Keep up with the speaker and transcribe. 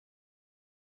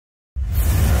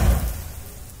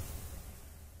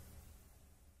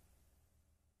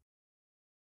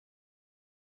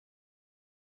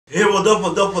Hey, what up,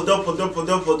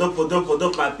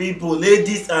 my people,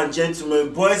 ladies and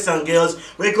gentlemen, boys and girls,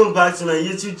 welcome back to my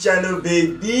YouTube channel,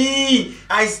 baby.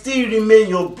 I still remain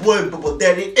your boy,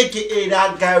 BoboDerry, aka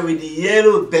that guy with the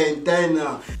yellow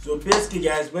bandana. So basically,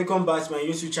 guys, welcome back to my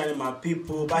YouTube channel, my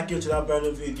people. Back here to that brand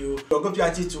new video. We're going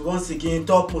to be to once again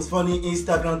top most funny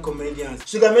Instagram comedians.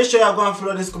 So guys, make sure you go and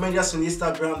follow these comedians on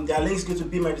Instagram. Their links going to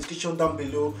be in my description down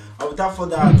below. And without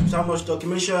further ado, without much talking,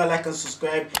 make sure you like and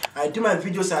subscribe. I do my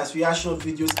videos as reaction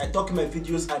videos, I talk in my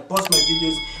videos, I post my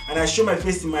videos, and I show my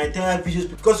face in my entire videos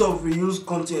because of reused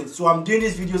content. So I'm doing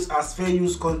these videos as fair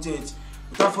use content.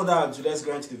 Without further ado, let's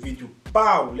go into the video.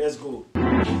 Pow, let's go.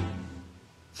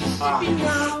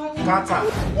 Kata.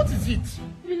 What is it?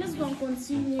 Baby, let's go and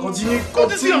continue.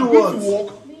 Continue what?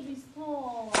 what? Baby,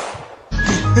 stop.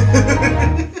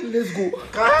 Let's go.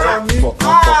 Kata me.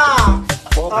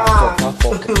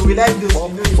 We like this.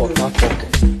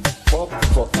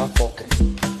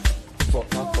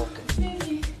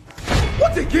 Baby.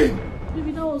 What again?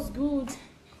 Baby, that was good.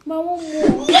 But I want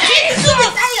more.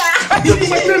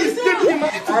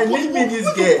 I need me this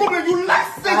girl. You like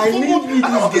sex I so need much. me this I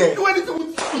don't girl. do anything with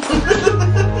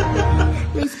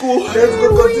Let's go. Let's go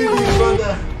continue,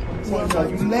 brother.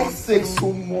 You like sex so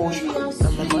much.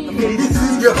 This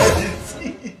is your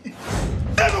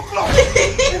 10 o'clock.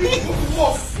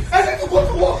 I need to go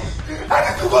to work. I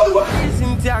need to go to work.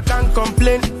 Cynthia can't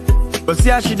complain, but see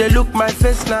how she dey look my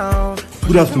face now.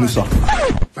 Good afternoon, sir.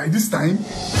 By this time,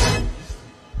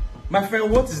 My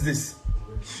friend, what is this?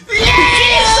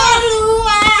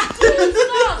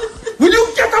 will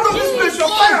you get out of this place? You're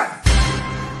fired.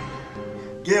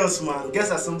 girls, man.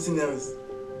 Girls are something else.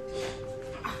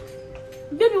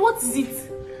 Baby, what is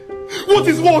it? What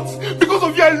is what? Because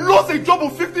of you, I lost a job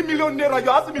of 50 million naira.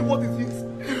 You're asking me what is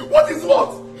it? What is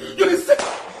what? You're the sick.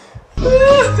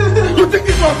 You think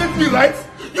this will affect me, right?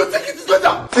 You think it is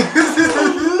better?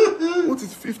 What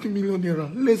is 50 million naira?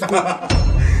 Let's go.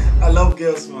 I love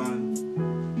girls, man.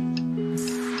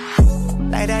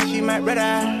 Like that, she my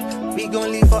brother. We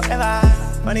gon' live forever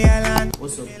on the island.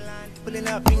 What's up? Pulling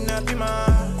up in the bima.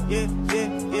 Yeah.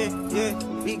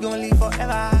 We gon' live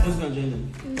forever. Who's gonna join them?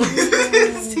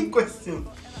 Same question.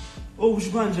 Oh, we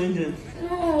should go and join them.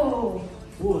 No.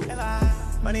 What?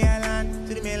 On the island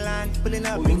to the mainland. Pulling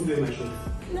up. Oh, you play my show.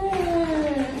 No.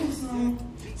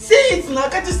 Say it now,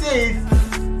 can't you say it?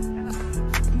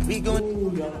 We gon'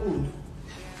 Oh, you are old.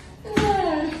 No.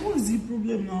 What is the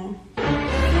problem now?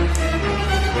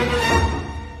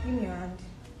 Give me your hand.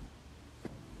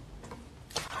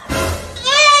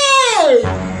 Hey!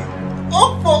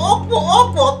 Oppo.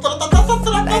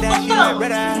 like that, she my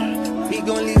brother. We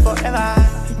gon' live forever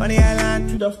on the island. You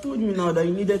should have told me now that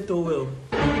you needed towel.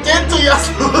 Get to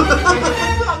yourself.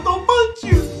 I'm gonna punch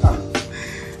you.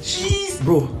 Jeez.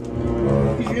 Bro,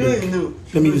 If you know, you know.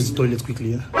 let me use the toilet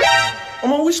quickly, yeah?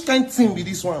 Mama, which kind of thing be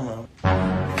this one, man?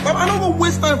 But I don't go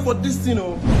waste time for this, you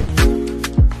know.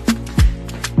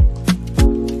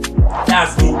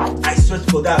 That's me. I swear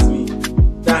to God, that's me.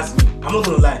 That's me. I'm not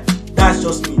gonna lie. That's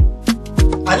just me.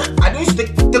 I don't used to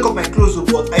take off my clothes,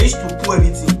 but I used to pull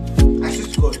everything. I swear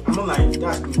to God, I'm not lying.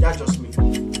 That's me. That's just me.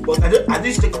 But I don't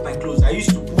used to take off my clothes. I used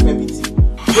to pull everything.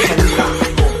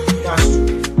 That's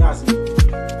true. That's me.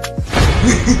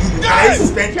 I used to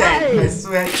spend time. I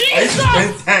swear. I used to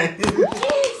spend time.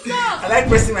 I like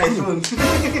pressing my phone.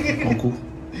 Uncle,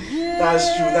 That's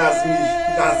true. That's me.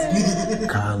 That's me.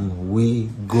 can we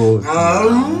go?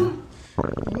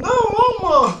 No, one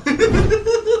more.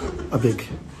 I beg,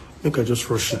 make I just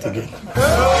rush it again.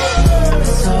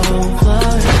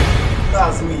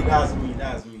 That's me. That's me.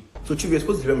 That's me. So, Chief, you're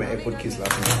supposed to hear my airport case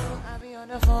last night.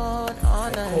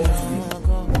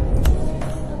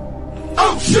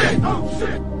 Oh shit!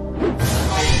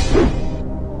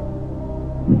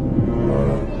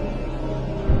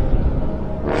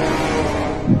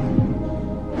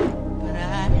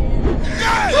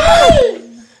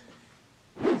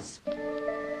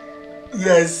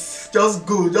 Yes, just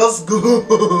go. Just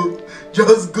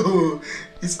go.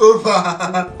 It's over.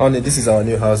 Honey, this is our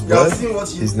new house boy. You're seeing what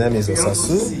you- His name is you want to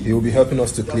Osasu. see. He will be helping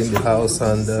us to clean the house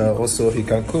and also he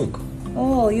can cook.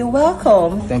 Oh, you're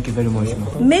welcome. Thank you very much,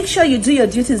 ma. Make sure you do your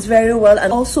duties very well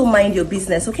and also mind your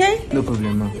business, okay? No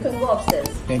problem, ma. You can go upstairs.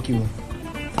 Thank you.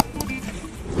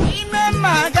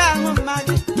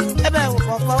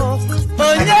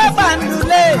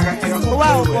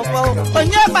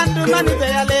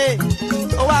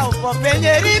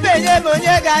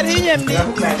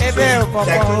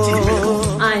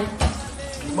 Aye.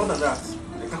 More than that.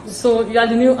 So you are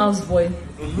the new houseboy.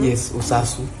 Yes,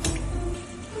 Osasu.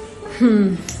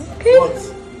 Okay.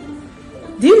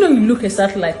 What? Do you know you look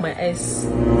exactly like my ex?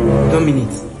 Dominic.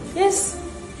 Yes.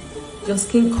 your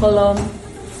skin color,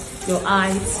 your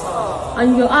height,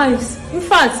 and your eyes. In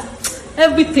fact,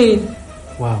 everything.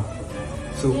 Wow.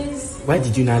 So, why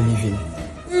did you not leave him?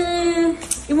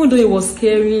 Even though it was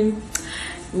caring,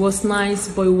 it was nice,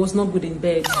 but it was not good in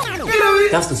bed.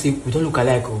 That's to say, we don't look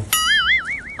alike. Oh.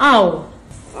 Ow.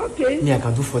 Okay. Me, I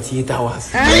can do 48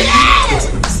 hours. Yes!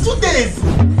 2 days!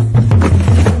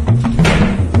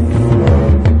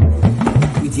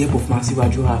 With the help of massive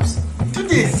hydro apps. 2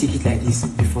 days! I take it like this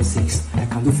before 6. I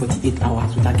can do 48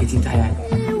 hours without getting tired.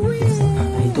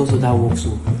 And it does other work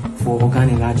so for organ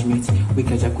enlargement,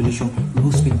 weak ejaculation,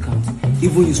 low sperm count.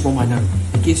 Even you small madam,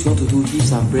 in case you want to do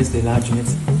hips and breast enlargement,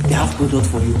 they have product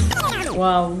for you.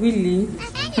 Wow, really?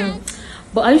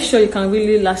 But are you sure you can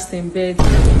really last in bed?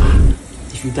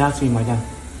 If you doubt me, madam,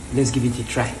 let's give it a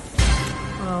try.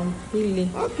 Really?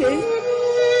 Okay.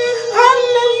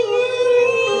 Hallelujah!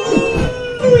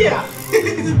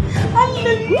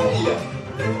 Hallelujah!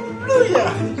 Hallelujah!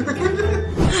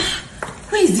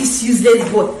 Where is this useless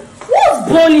boy? What's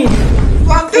burning?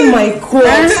 Oh my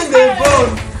god.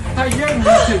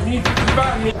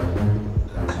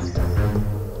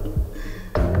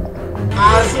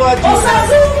 Aswaju.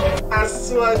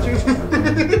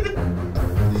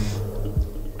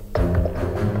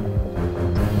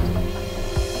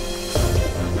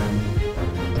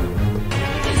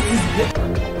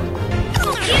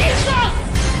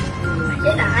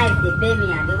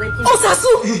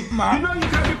 Osasu!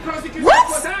 What?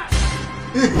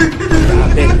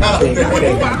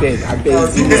 I beg.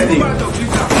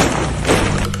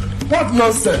 What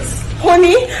nonsense?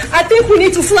 Honey, I think we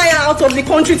need to fly her out of the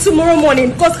country tomorrow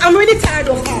morning because I'm really tired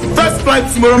of her. First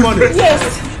flight tomorrow morning. Yes,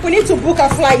 we need to book a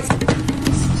flight.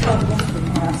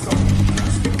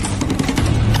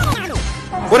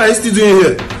 What are you still doing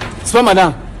here? Small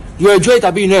madam, you enjoy it,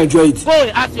 I be you not enjoy it. Go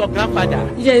and ask your grandfather.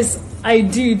 Yes, I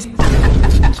did.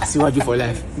 See what you for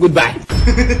life. Goodbye.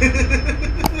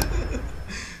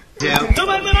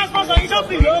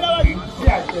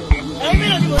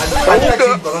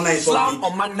 Slop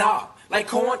on my knob, like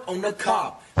corn on the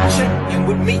cob. Check in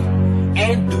with me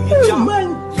and do your job.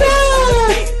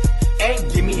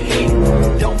 And give me head.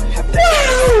 Don't have to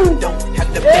pay. Don't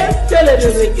have to pay.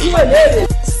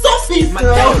 Stop it, My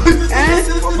dog.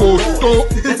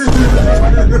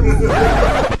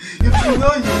 If you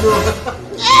know, you know.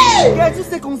 Hey! Yeah, just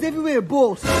take on everywhere,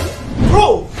 boss.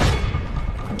 Bro!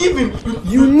 Give him.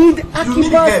 You need help.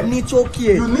 Akiba's nature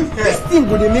care. You need help. This thing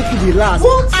go dey make you the last.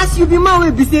 What? As you be man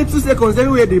will be saying 2 seconds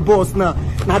everywhere the boss now.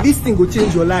 Now this thing will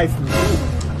change your life.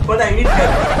 But I need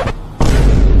help.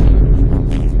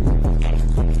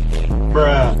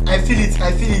 Bruh. I feel it.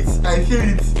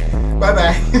 Bye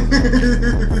bye.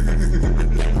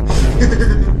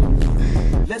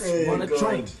 Let's run a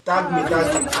train. Tag me.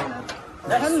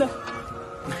 Hello.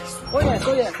 Oh yeah.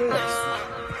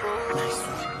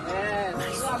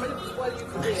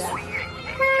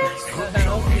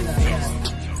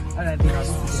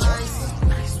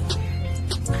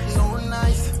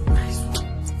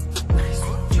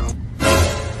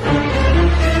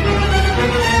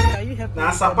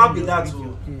 Nah, Sapa be that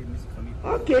too.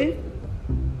 Okay.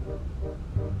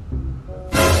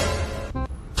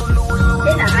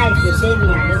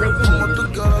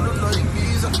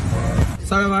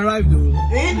 Sorry, I arrived though.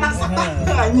 Eh, nah, Sapa.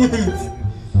 I knew it.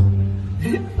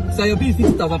 So you're paying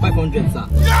 50,500, sir.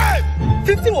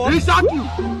 51. He shot you.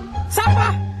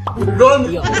 Sapa. Run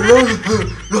away.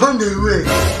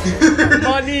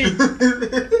 Money.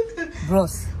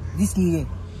 Bros, this new year.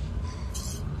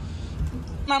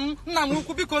 Nam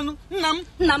kubiano.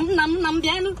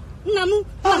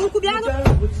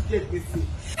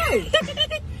 Hey.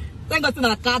 Thank God to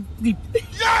na card deep.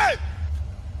 Yeah.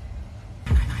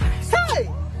 Hey.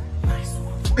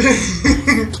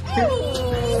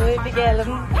 Oh, big girl.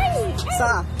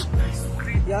 Sir,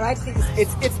 your right thing is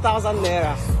 8,000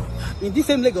 naira. In this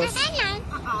same Lagos.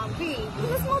 Babe,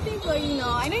 it's a small thing for you know.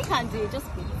 I know you can't do it, just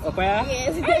please. Okay.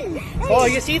 Yes. Oh,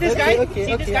 you see this guy? Okay.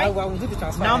 See this guy? I will do the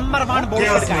transfer. Number one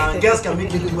Girls, guy. man. Girls can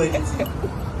make you do anything.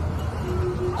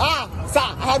 Sir,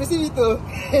 I have received it too.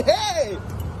 Hey!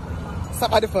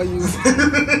 Somebody for you.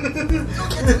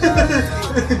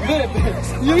 Babe,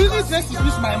 you really just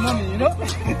use my money, you know?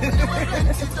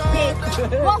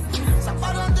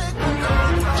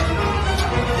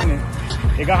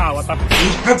 You got what happened? You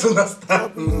can't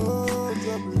understand.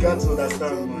 You can't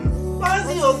understand, man. Why is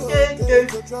he okay?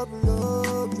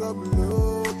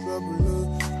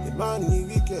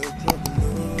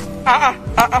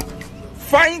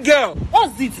 Fine girl.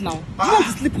 What's it now? You want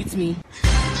to sleep with me?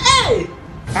 Hey!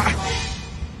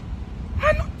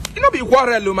 You know be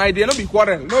quarrel, my dear. No be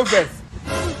quarrel. No verse.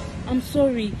 I'm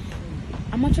sorry.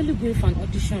 I'm actually going for an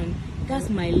audition. That's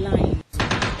my line.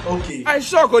 Okay. I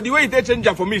shock the way they change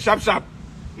for me, sharp.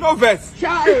 No verse.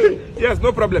 Yes,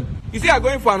 no problem. You see, I'm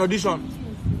going for an audition.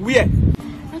 Where?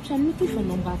 Actually, I'm looking for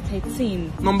number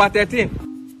 13. Number 13.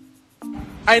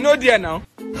 I know there now.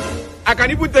 I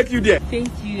can even take you there. Thank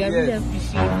you. I really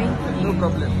appreciate it. Thank you. No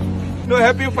problem. No,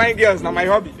 helping find girls now my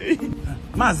hobby.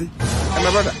 Mazi. And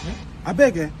my brother. I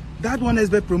beg that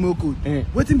 1xbet promo code.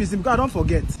 Waiting be because I don't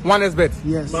forget. 1xbet.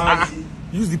 Yes.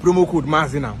 Use the promo code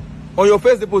Mazi now. On your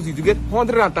first deposit, you get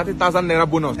 130,000 naira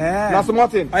bonus. That's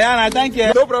Martin. Oh yeah, thank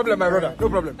you. No problem, my brother. No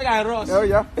problem. I Ross. Oh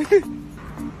yeah.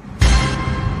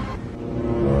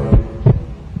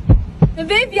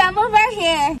 Baby, I'm over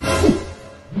here.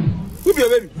 Who's your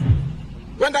baby?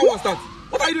 When that one start?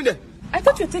 What are you doing there? I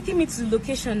thought you were taking me to the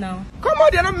location now. Come on,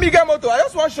 they're not mega motor. I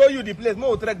just want to show you the place.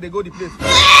 More track, they go the place.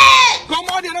 Come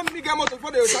on, they're not mega motor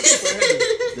before they start for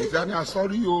head.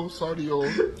 Sorry, yo.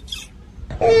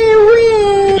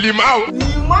 Limau.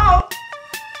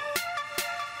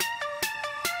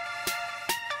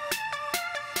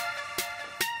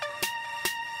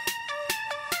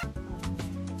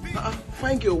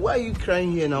 Fine girl, why are you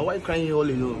crying here now? Why are you crying here all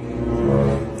alone?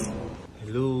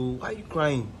 Hello, why are you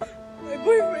crying? My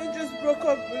boyfriend just broke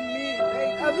up with me.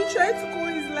 I've been trying to call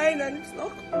his line and it's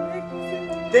not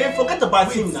connecting. Then forget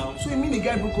about him now. So you mean the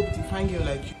guy broke up with a fine girl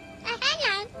like you?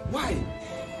 Why?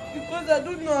 Because I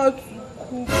don't know how to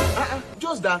cook.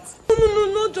 Just that? No,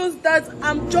 not just that.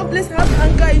 I'm jobless, I have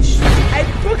anger issues. I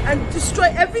broke and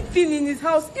destroyed everything in his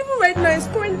house. Even right now, he's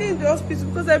currently in the hospital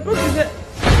because I broke his head.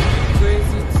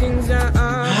 Crazy things are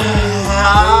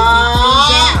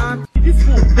This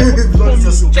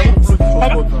fool,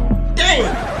 Damn!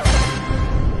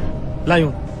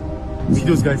 Lion, see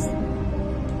those guys.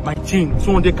 My chain,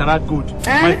 200 karat gold.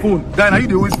 My phone, guy, now you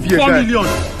the always fear. 4 million.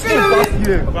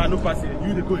 No pass here.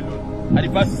 You the go alone. I the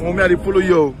pass. Mommy, I dey follow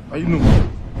you. How you know?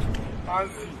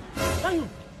 Lion.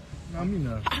 Now me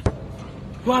now.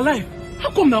 You are alive. How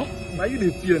come now? Now you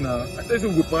the fear now. I tell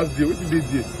you go pass there. What did they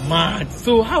do? Mad.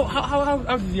 So how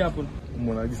did it happen? Come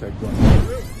on, I guess I go.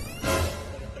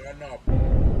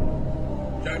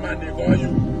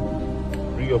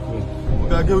 Bring your phone.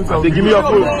 Okay, give me your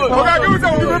phone. Okay, give me your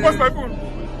phone. Give me my phone.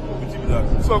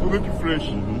 This one will make you fresh.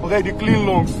 Okay, they clean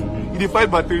lungs. They fight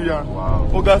bacteria. Wow.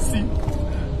 Okay, see.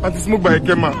 And they smoke by a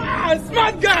camera.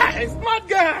 Smart guy. I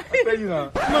tell you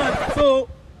now. Smart. So,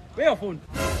 where your phone?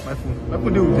 My phone. My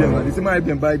phone they will them. They say my help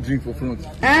them buy drink for front. So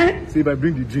if I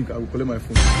bring the drink, I will collect my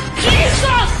phone.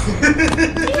 Jesus!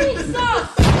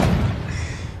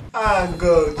 Ah,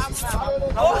 God. No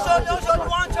shot,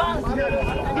 one chance.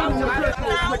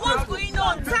 Now, what's going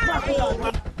on?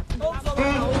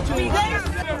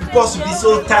 Boss will be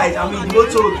so tight. I mean, the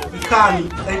motor, the car,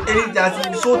 and anything that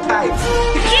will be so tight.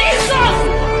 Jesus!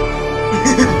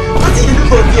 What did you do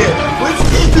for here? What did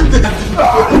you do there?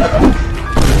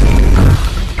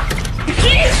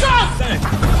 Jesus!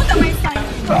 What am I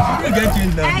signing?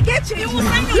 I get you. You will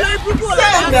sign your approval.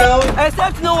 Sign now.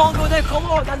 Except no one go there. Come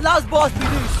on, that last boss we do.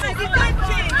 I did not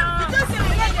change. You just say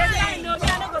we get there. No, we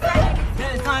are not going to sign.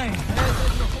 There's time.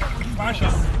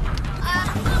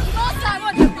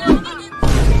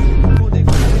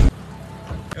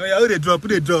 Oh yeah, who they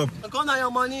drop? Come down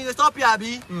your money. Stop here,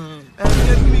 Abi. Oh,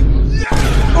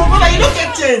 brother, you don't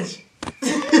get change.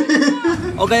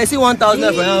 Okay, I see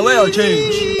 1,000 for you. Where your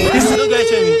change? This is not get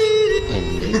change.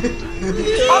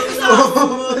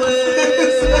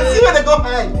 See where they go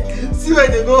hide. See where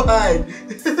they go hide.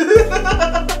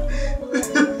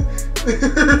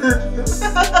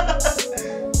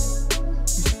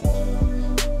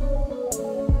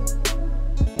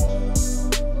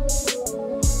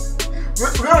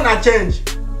 We're on a change.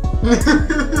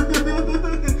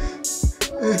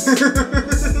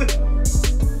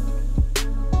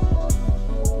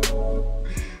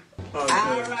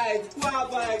 Alright,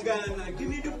 Kwaba Ghana, give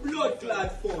me the blood clot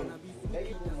phone.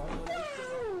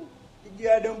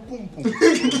 Yeah, them pum pum.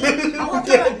 I want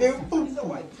them pum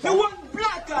pum. You want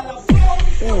black color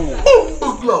phone?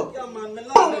 Book club. Yeah, man,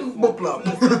 Book club. A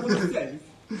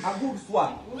good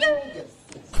swag.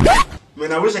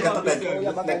 Man, I wish I could talk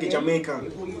like a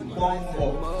Jamaican.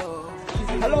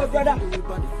 Hello, brother.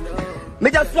 Me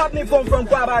just swap me phone from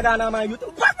Kwaba Ghana, my youth.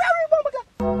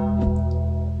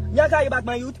 Yeah, call you back,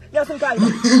 my youth. Yes, I call you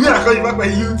back. Yeah, I call you back, my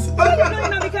youth.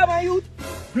 My youth.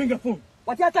 Bring your phone.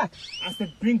 What you attack? I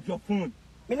said bring your phone.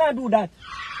 Me not do that.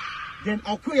 Then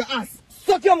I'll kill your ass.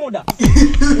 Suck your mother.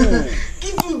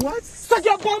 Give me what? Suck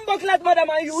your bumbleclad mother,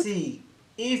 my youth. See,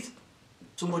 if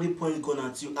somebody point gun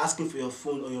at you asking for your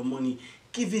phone or your money,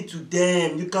 give it to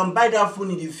them. You can buy that phone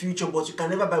in the future, but you can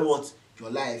never buy what? Your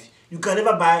life. You can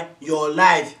never buy your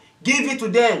life. Give it to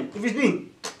them. If it's me,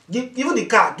 Even the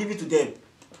car, give it to them.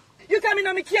 You tell me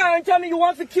I'm here and tell me you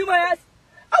want to kill my ass?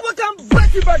 I will come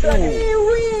break you back.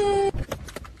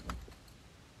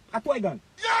 At what gun?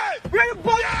 Yeah! Bring it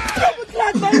back!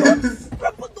 Class, man!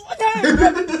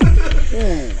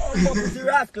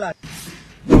 Serious class.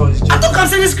 I don't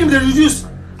cancel this cream, they reduce.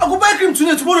 I go buy cream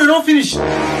today, tomorrow you don't finish. Go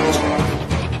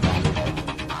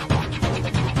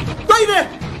in there!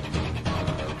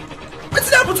 What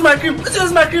did happen to my cream? What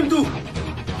does my cream do?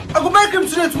 I go buy cream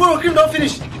today, tomorrow cream don't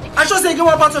finish. I just say you get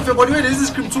one part of your body where there is this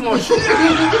cream too much.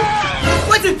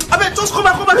 Wait it! I bet just come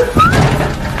back,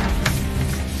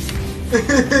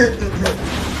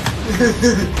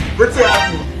 What's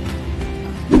happening?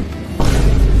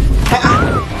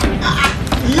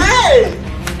 Yeah!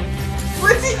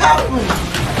 What's happening?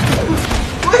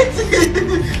 What's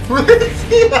happening?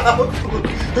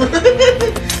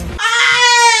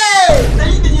 Now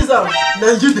you the use up.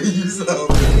 Now you the use up.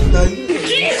 Now you.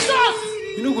 Jesus!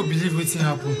 You don't go believe what's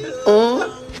happen.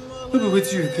 Look at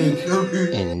what you think.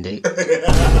 And they.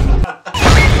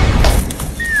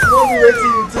 Don't be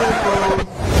waiting you think,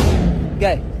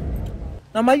 Guy,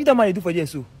 now magic that man you do for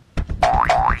this so.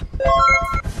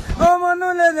 Oh man, no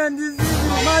let them deceive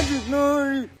you. Magic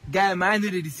no. Guy, man, know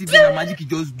they deceive you. And magic you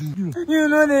just do. You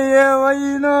know the yeah, what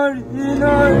you know.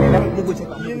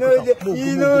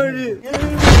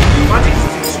 Magic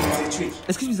is a trick.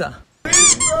 Excuse me, sir.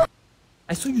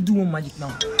 I saw you do one magic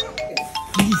now.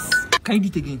 Please, can you do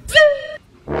it again?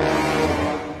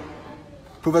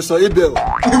 Professor Abel.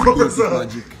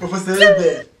 Professor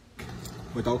Abel.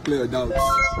 But I'll clear your doubts.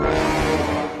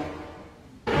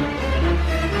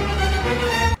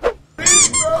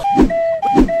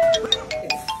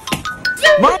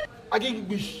 Man, I get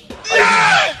wish.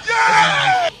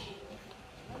 Yeah!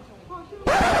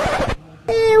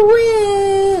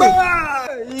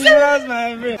 Yes,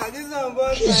 my friend.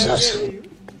 Jesus.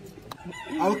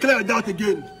 I'll clear your doubt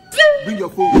again. Bring your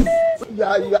phone.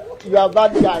 You are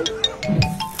bad guy.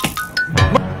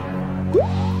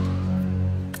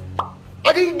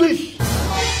 I get wish.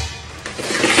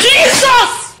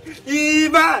 Jesus!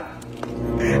 Ivan!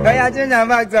 I change your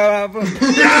back to our phone.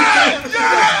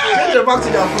 Change your back to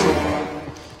your phone.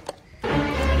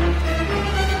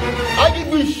 I get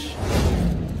wish.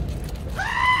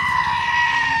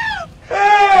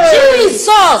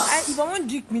 Jesus! If I want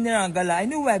drink mineral and gala, I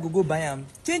know where I go buy them.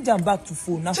 Change them back to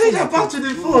phone. Now Change your back to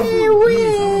the phone.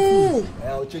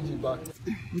 I'll change it back.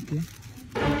 Okay.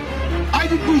 I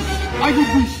get wish. I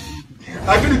get wish.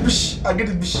 I get it, bish. I get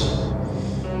it, bish.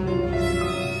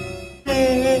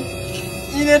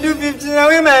 You need to do 15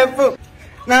 away my phone.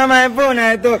 Now my phone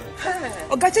I thought.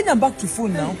 Okay, change them back to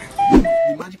phone now.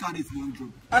 The magic card is one drop.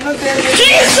 I'm not telling you.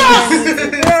 Jesus!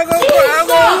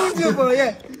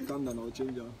 Yeah. Calm down, I'll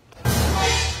change them.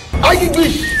 I get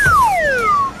wish.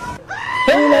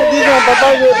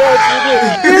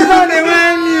 This one they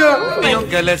want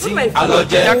you. This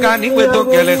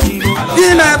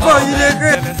my phone, you dey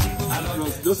great.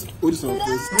 Just hold this on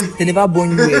first. They never born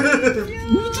you here.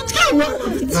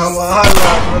 Now,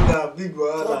 wahala, brother, big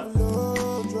wahala.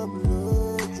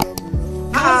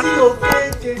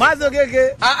 Okiki.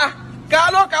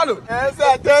 Carlo. Yes,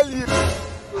 I tell you.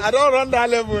 I don't run that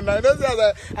level now. You don't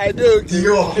say I do.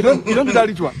 You don't do that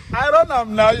ritual. I run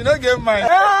them now. You don't get mine.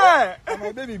 Hey!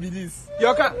 My baby be this.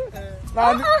 Your car.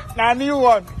 Now new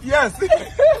one. Yes.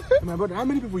 My brother, how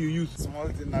many people you use? Small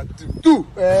thing, not two. Two.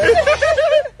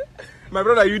 My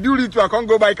brother, you do ritual, I can't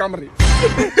go buy Camry.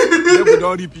 They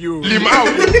don't rip you. Lim out.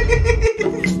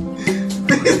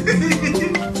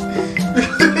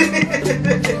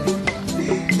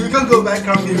 You can't go back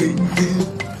Camry.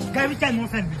 Every time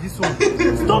nonsense with this one.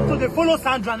 Stop to the follow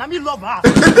Sandra and I mean love her.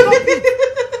 Stop it.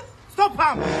 Stop him.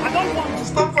 I don't want to.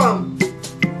 Stop him.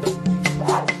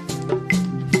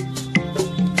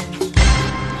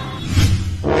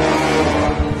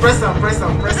 Press him.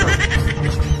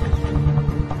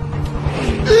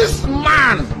 This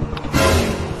man.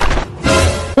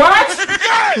 What?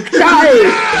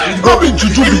 Don't be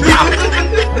juju be that.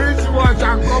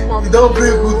 You don't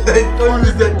bring good thing. Don't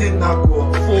use that thing now.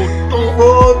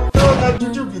 Photo. Now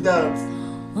juju be that.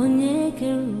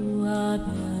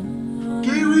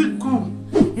 Kiriku.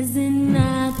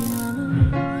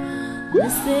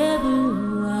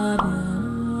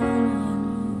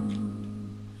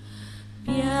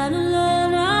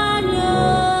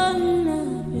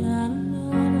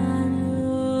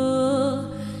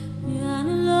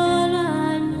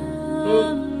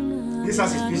 This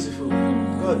house is beautiful.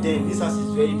 God damn, this house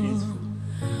is very beautiful.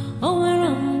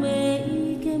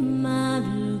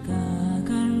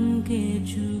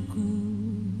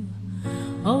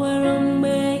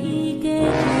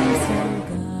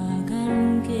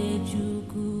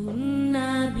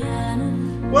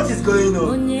 is going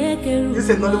on? This is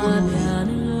a Nollywood movie.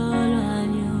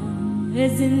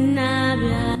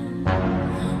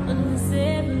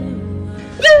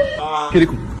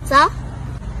 Kirikou. Sir?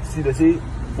 See, they say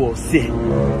for sale.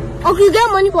 Okay, you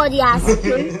get money for the ass.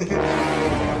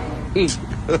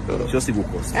 Just see what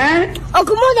cost. Oh,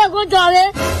 come on, they go down.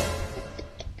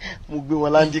 Mugbe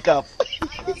one handicap.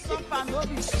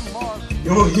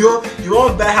 You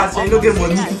won't buy house and you don't get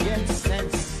money.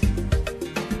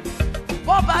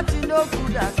 Poverty no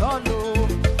good at all.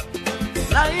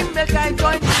 Now him make I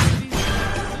join the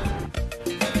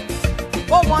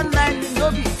 419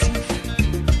 no be thief.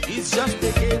 It's just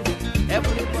a game.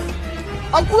 Everybody.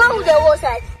 Uncle, where would they go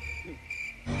side?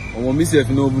 On myself,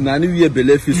 no, na ni we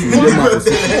belle face we dey ma for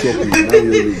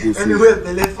Anywhere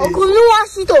belle face. Uncle, you want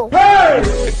shit oh?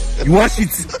 You want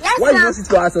shit? Yes, why you want shit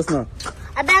for us now?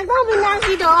 I beg don't be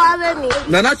nasty to worry me.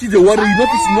 Na na shit dey worry you, not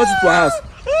shit for us.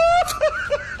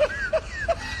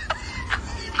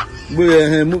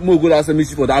 Mo go ask me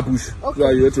for that bush. So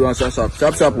you have to run sharp.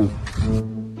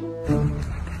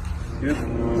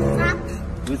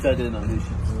 We said then on this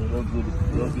shit. Don't go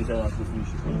inside and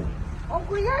finish.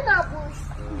 Uncle, you're not bush.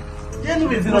 Yeah, no,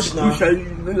 it's not now.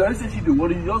 I say she dey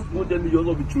worry, you just go tell me you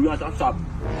just be true and sharp.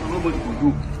 Nobody can go.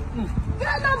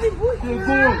 You're not be bush. Go.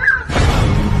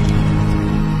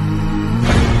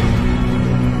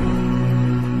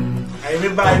 I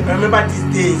remember these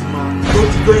days, man.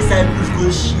 Don't go inside bush, go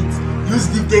shit. Use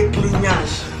the day clean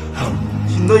yash.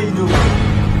 You know,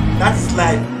 man. That is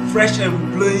like fresh and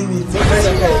blowing it.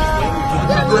 Blowing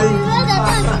it.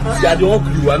 Yeah, the whole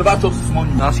clue. I never talk this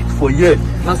morning. Now shit for year.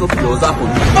 Now something was that for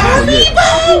me.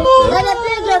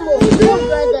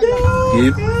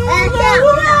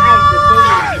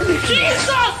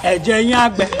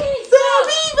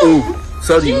 Oh,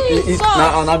 sorry.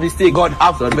 Now on a mistake. God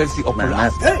have mercy upon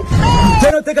us.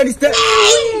 Don't take any step.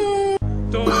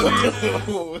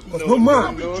 No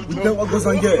man, we tell what goes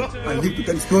on here and live to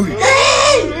tell the story.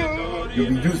 You'll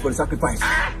be used for the sacrifice.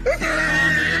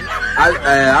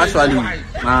 Actually,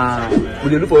 we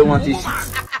dey look for one thing.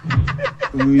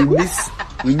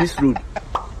 We miss road.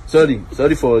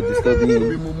 Sorry for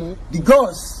disturbing. The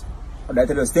gods are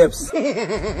the the steps.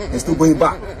 They're still going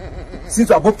back. Since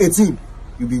you're above 18,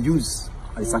 you'll be used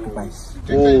as a sacrifice.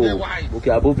 Oh,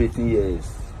 okay, above 18 years.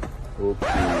 Okay.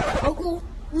 Uncle,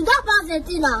 you don't pass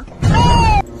 18 now.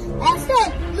 I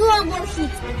said, you won't go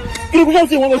shit. You don't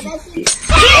say you won't go shit.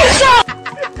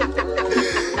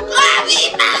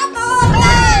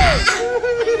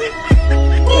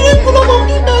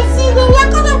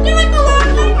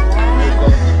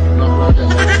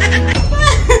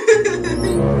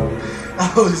 I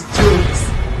was jokes.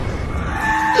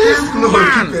 No,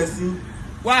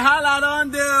 Wahala don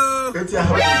dey.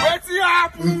 Wetin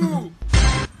happen?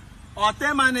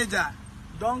 Hotel manager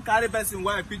don carry person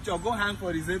wear picture go hang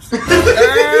for reception.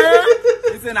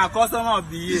 This is a customer of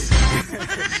the year.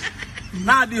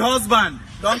 Now the husband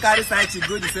don carry side chick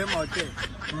go the same hotel.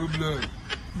 Problem.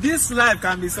 This life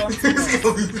can be something.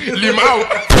 Leave out.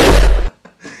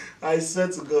 I swear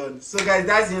to God. So guys,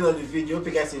 that's the end of the video. Hope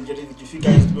you guys enjoyed it. If you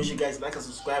guys make sure you guys like and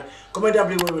subscribe. Comment down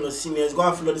below when you want to see me. Go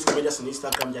and follow this comedians on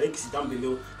Instagram. The link is down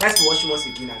below. Thanks for watching once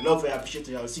again. I love you. I appreciate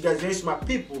you. I'll see you guys very smart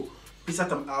people. Peace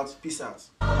out. I'm out. Peace out.